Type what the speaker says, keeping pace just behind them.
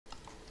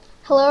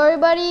Hello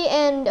everybody,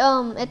 and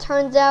it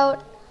turns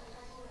out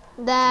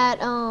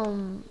that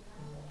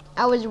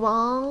I was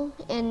wrong,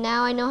 and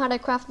now I know how to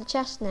craft the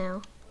chest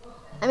now.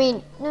 I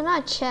mean, no,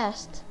 not a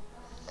chest.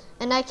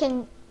 And I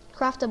can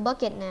craft a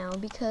bucket now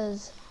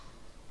because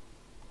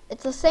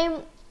it's the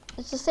same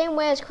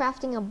way as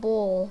crafting a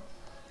bowl,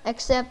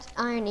 except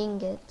iron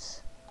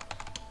ingots.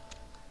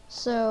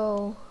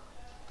 So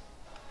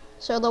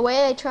the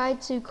way I tried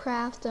to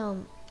craft a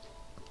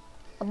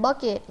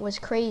bucket was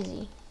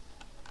crazy.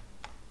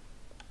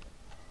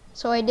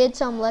 So I did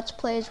some Let's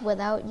Plays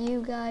without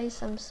you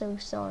guys. I'm so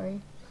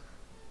sorry.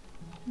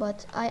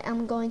 But I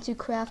am going to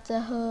craft a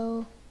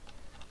hoe.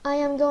 I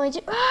am going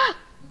to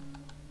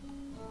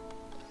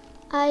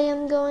I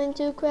am going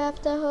to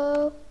craft a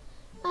hoe.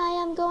 I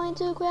am going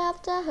to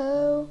craft a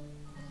hoe.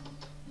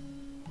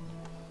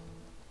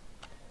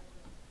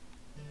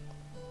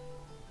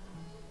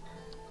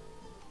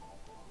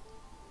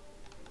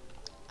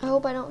 I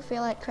hope I don't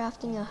feel like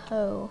crafting a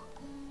hoe.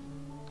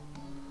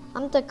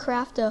 I'm a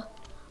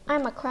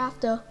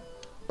crafter.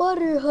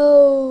 Butter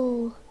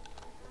hoe.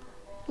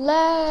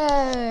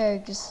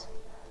 Legs.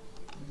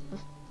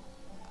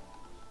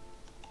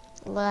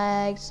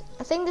 Legs.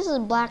 I think this is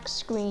black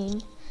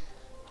screen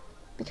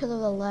because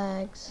of the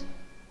legs.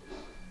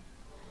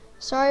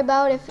 Sorry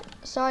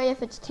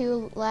if it's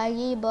too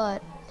laggy,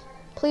 but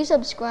please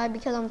subscribe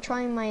because I'm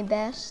trying my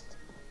best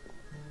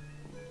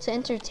to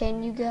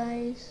entertain you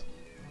guys.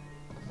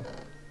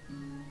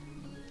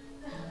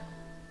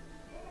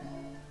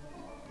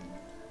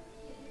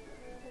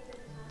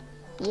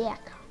 Yeah,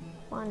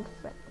 one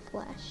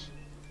flesh.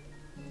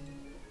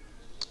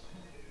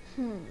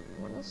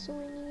 What else do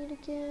I need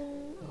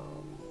again?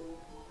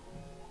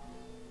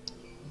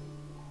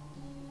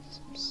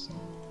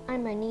 I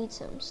might need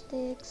some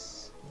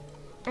sticks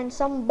and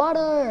some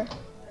butter.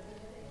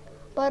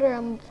 Butter.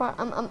 I'm part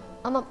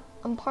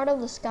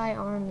of the Sky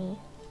Army.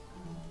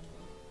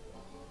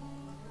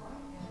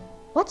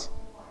 What?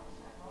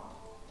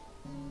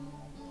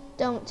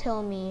 Don't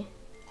tell me.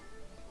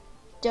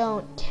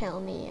 Don't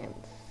tell me.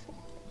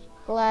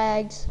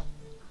 Lags.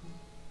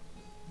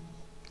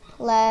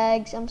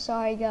 I'm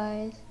sorry,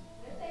 guys.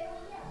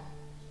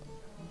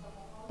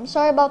 I'm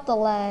sorry about the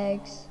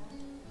lags.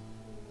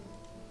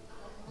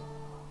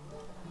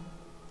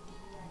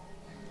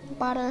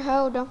 Butter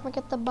hoe, don't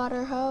forget the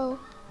butter hoe.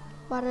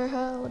 Butter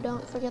hoe,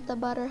 don't forget the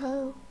butter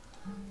hoe.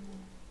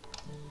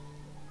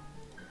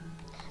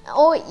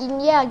 Oh,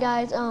 yeah,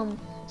 guys.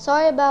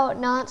 Sorry about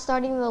not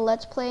starting the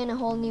Let's Play in a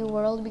whole new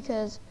world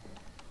because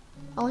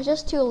I was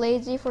just too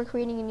lazy for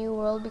creating a new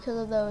world because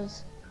of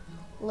those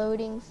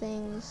loading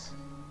things.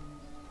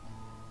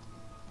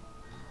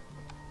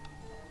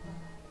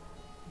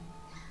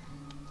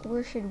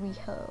 Where should we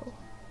hoe?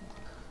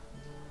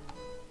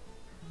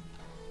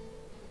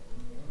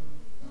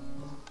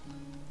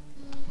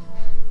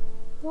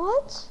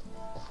 What?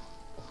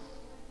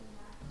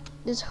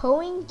 Does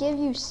hoeing give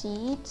you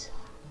seeds?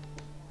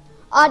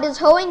 Does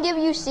hoeing give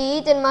you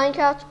seeds in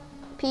Minecraft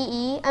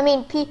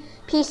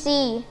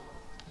PC?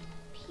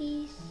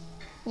 Peace.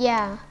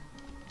 Yeah.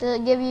 Does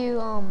it give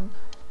you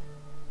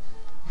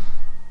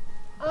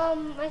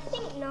I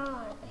think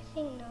not.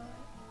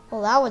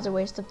 Well, that was a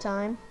waste of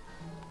time.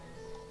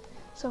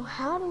 So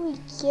how do we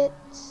get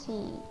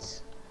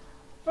seeds?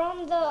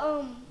 From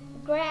the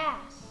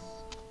grass.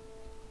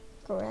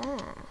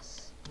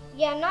 Grass.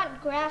 Yeah,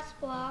 not grass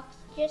blocks,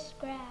 just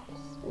grass.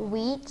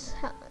 Wheat?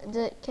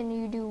 Can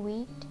you do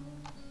wheat?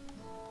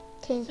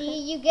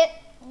 See, you get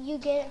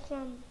it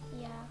from,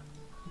 yeah.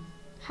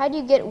 How do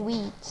you get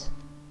wheat?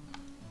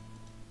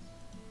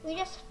 We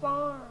just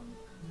farm.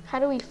 How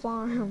do we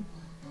farm?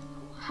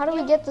 How do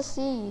we get the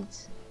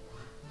seeds?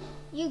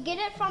 You get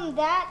it from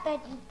that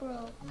you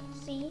broke.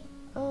 See?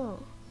 Oh.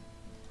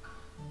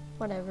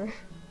 Whatever.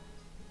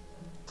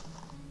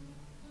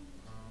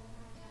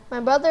 My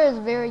brother is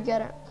really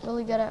good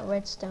at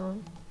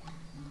redstone.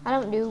 I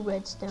don't do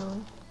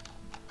redstone.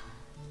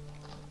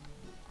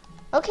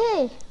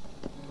 Okay.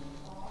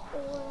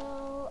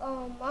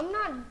 Well, I'm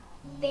not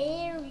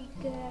very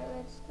good at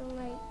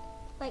redstone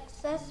like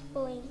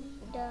Cespling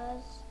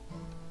does.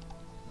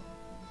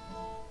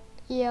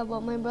 Yeah,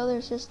 but my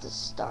brother's just a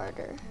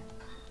starter.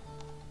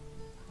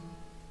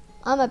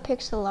 I'm a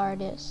pixel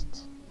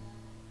artist.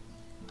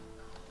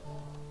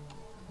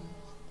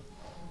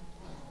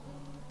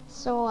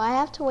 So I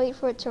have to wait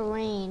for it to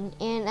rain,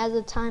 and as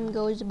the time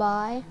goes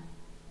by,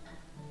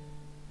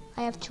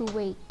 I have to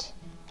wait.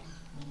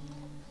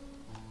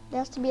 There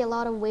has to be a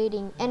lot of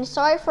waiting. And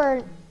sorry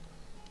for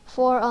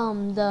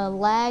the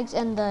lags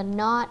and the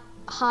not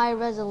high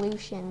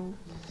resolution.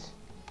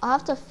 I'll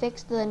have to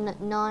fix the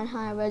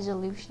non-high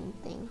resolution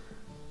thing.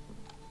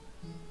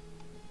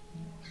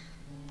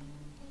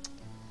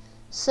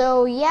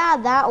 So yeah,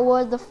 that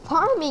was the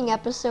farming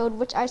episode,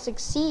 which I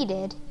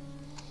succeeded.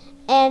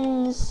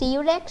 And see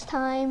you next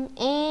time.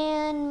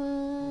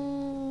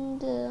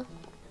 And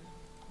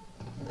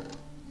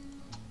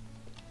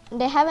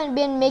they haven't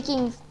been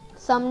making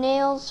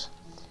thumbnails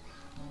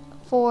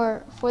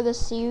for the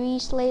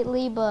series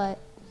lately, but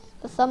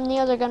the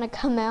thumbnails are gonna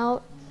come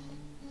out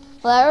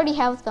Well, I already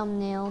have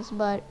thumbnails,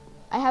 but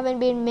I haven't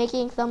been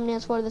making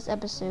thumbnails for this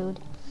episode.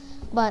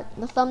 But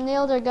the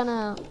thumbnails are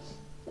gonna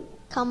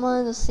come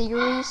on the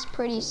series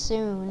pretty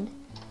soon.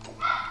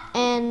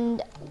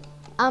 And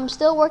I'm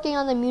still working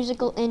on the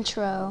musical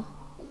intro.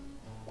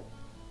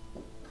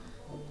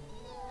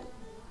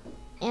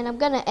 And I'm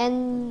gonna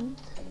end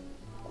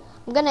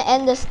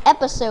this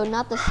episode,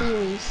 not the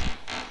series.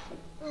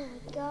 Oh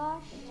my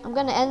gosh. I'm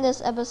gonna end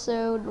this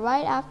episode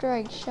right after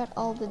I shut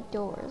all the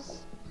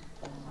doors.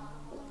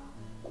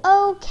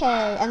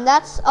 Okay, and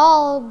that's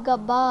all.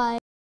 Goodbye.